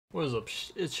What is up?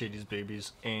 It's Shadiez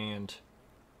Babies, and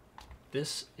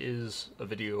this is a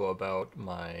video about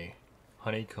my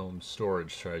HoneyComb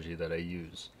storage strategy that I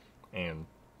use and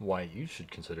why you should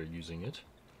consider using it.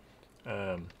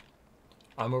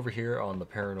 I'm over here on the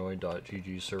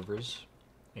paranoid.gg servers,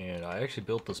 and I actually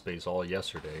built this base all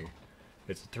yesterday.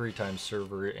 It's a 3x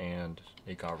server, and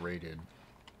it got raided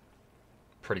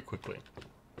pretty quickly.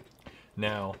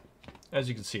 Now, as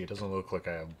you can see, it doesn't look like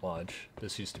I have much.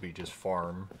 This used to be just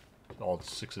farm. All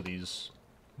 6 of these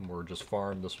were just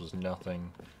farm. This was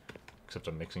nothing except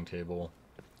a mixing table.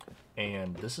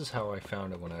 And this is how I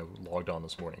found it when I logged on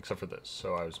this morning, except for this.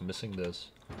 So I was missing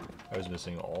this. I was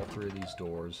missing all 3 of these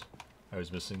doors. I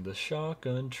was missing the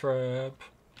shotgun trap.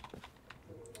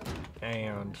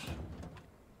 And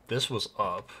this was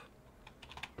up.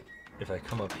 If I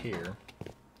come up here,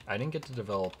 I didn't get to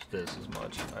develop this as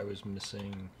much. I was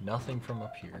missing nothing from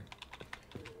up here.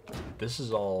 This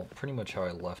is all pretty much how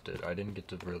I left it. I didn't get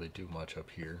to really do much up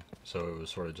here, so it was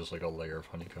sort of just like a layer of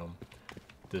honeycomb.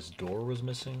 This door was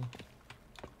missing.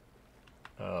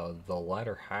 The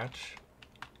ladder hatch.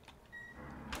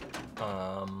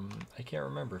 I can't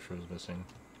remember if it was missing,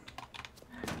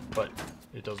 but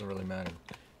it doesn't really matter.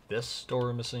 This door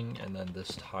was missing, and then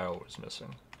this tile was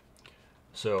missing.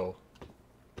 So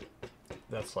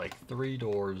that's like 3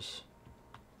 doors,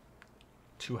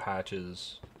 2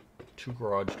 hatches, 2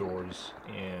 garage doors,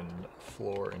 and a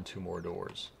floor and 2 more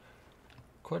doors.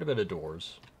 Quite a bit of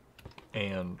doors.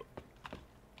 And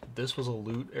this was a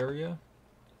loot area.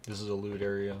 This is a loot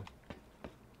area.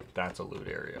 That's a loot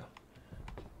area.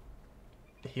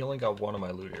 He only got 1 of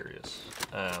my loot areas,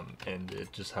 and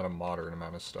it just had a moderate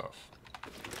amount of stuff.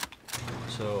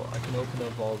 So I can open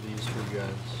up all these for you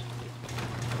guys.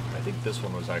 I think this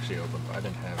one was actually open, but I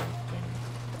didn't have anything.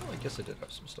 Well, I guess I did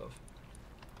have some stuff.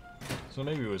 So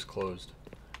maybe it was closed.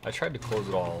 I tried to close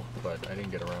it all, but I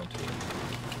didn't get around to it.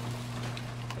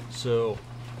 So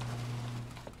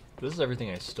this is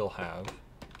everything I still have.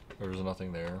 There was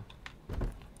nothing there.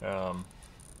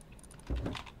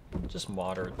 Just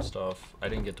moderate stuff. I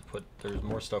didn't get to put, there's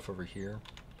more stuff over here.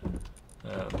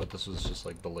 But this was just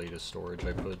like the latest storage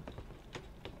I put.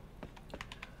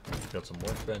 Got some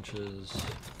workbenches.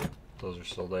 Those are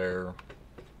still there.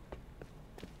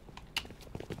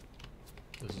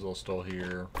 This is all still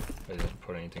here. I didn't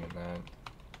put anything in that.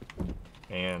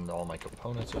 And all my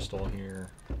components are still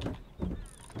here.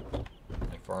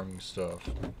 My farming stuff.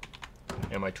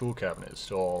 And my tool cabinet is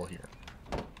still all here.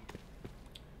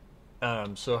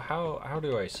 So how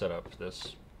do I set up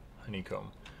this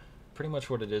honeycomb? Pretty much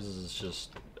what it is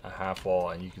just a half wall,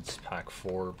 and you can pack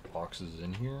 4 boxes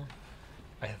in here.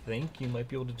 I think you might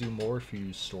be able to do more if you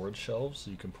use storage shelves, so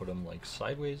you can put them like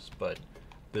sideways, but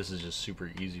this is just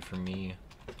super easy for me.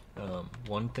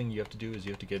 One thing you have to do is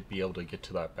you have to be able to get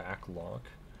to that back lock,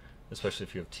 especially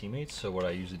if you have teammates. So what I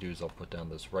usually do is I'll put down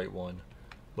this right one,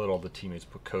 let all the teammates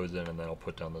put codes in, and then I'll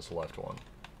put down this left one.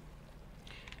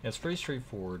 And it's pretty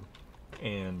straightforward,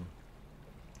 and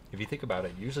if you think about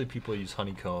it, usually people use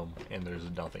honeycomb and there's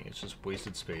nothing. It's just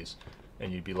wasted space,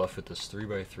 and you'd be left with this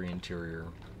 3x3 interior.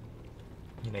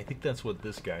 And I think that's what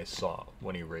this guy saw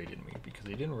when he raided me, because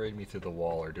he didn't raid me through the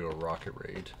wall or do a rocket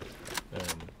raid.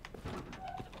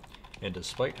 And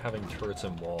despite having turrets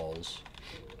and walls,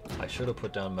 I should have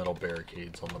put down metal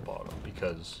barricades on the bottom,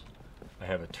 because I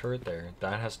have a turret there.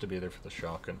 That has to be there for the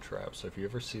shotgun trap. So if you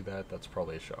ever see that, that's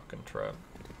probably a shotgun trap.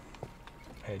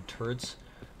 I had turrets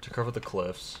to cover the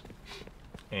cliffs,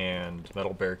 and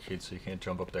metal barricades so you can't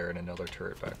jump up there, and another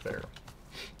turret back there.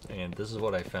 And this is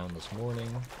what I found this morning.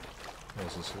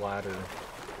 There's this ladder.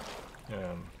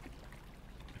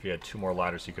 If you had 2 more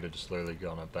ladders, you could have just literally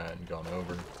gone up that and gone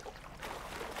over.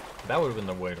 That would have been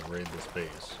the way to raid this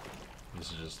base.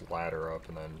 This is just ladder up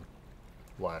and then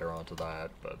ladder onto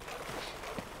that, but...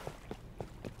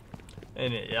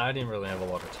 And I didn't really have a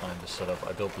lot of time to set up.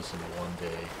 I built this in 1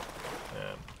 day.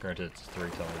 Granted, it's 3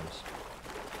 times.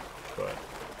 But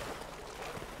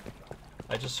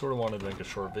I just sort of wanted to make a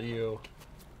short video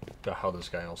about how this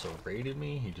guy also raided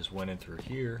me. He just went in through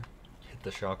here, hit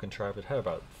the shotgun trap. It had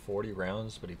about 40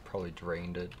 rounds, but he probably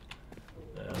drained it.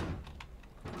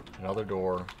 Another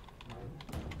door.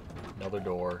 Another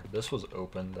door. This was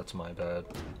open. That's my bad.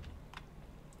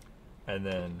 And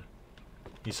then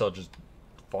he saw just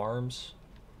farms.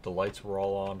 The lights were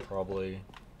all on, probably.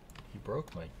 He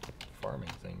broke my farming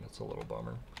thing. That's a little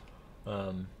bummer.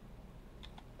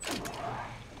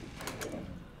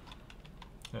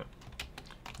 Yeah,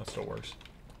 that still works.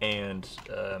 And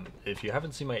if you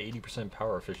haven't seen my 80%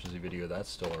 power efficiency video, that's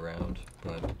still around.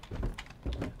 But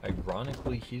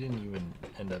ironically, he didn't even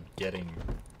end up getting...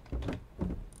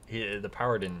 the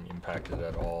power didn't impact it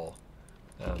at all.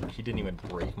 He didn't even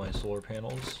break my solar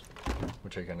panels,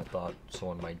 which I kind of thought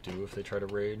someone might do if they try to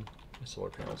raid. My solar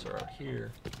panels are out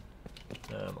here,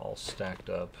 all stacked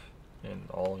up and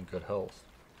all in good health.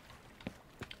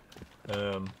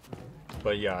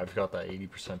 But yeah, I've got that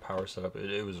 80% power set up.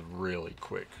 It was really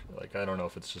quick. Like, I don't know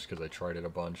if it's just because I tried it a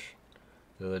bunch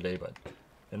the other day,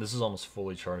 and this is almost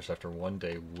fully charged after 1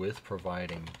 day with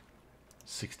providing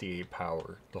 68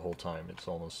 power the whole time. It's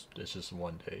just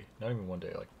 1 day. Not even 1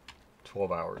 day, like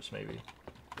 12 hours maybe.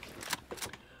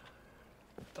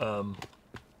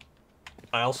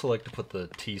 I also like to put the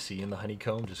TC in the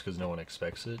honeycomb just because no one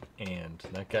expects it, and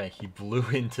that guy, he blew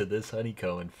into this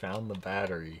honeycomb and found the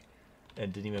battery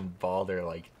and didn't even bother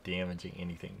like damaging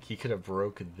anything. He could have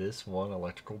broken this one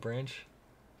electrical branch,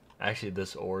 actually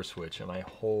this OR switch, and my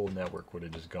whole network would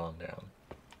have just gone down.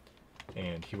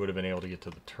 And he would have been able to get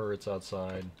to the turrets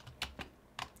outside,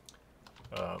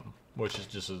 which is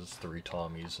just as 3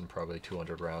 Tommies and probably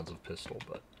 200 rounds of pistol.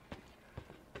 But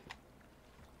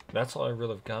that's all I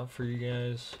really have got for you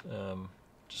guys.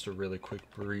 Just a really quick,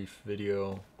 brief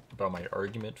video about my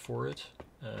argument for it,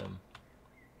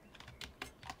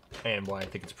 and why I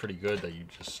think it's pretty good that you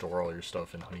just store all your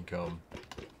stuff in honeycomb.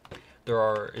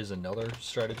 There is another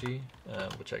strategy,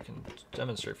 which I can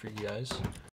demonstrate for you guys.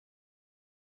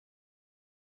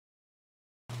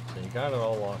 So you got it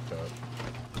all locked up.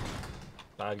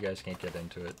 Bad guys can't get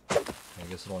into it. I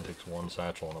guess it only takes 1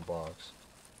 satchel in a box.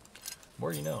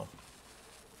 More you know.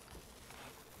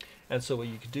 And so what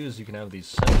you could do is you can have these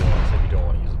semi-locks if you don't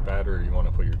want to use a battery or you want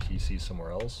to put your TC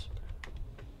somewhere else.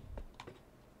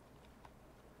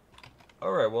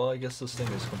 Alright, well I guess this thing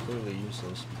is completely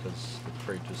useless because the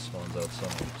crate just spawns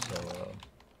outside, so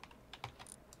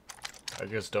I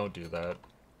guess don't do that.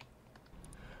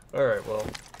 Alright, well,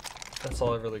 that's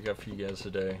all I really got for you guys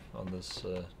today on this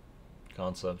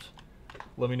concept.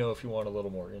 Let me know if you want a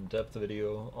little more in-depth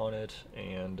video on it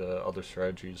and other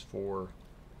strategies for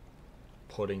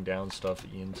putting down stuff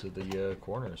into the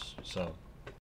corners. So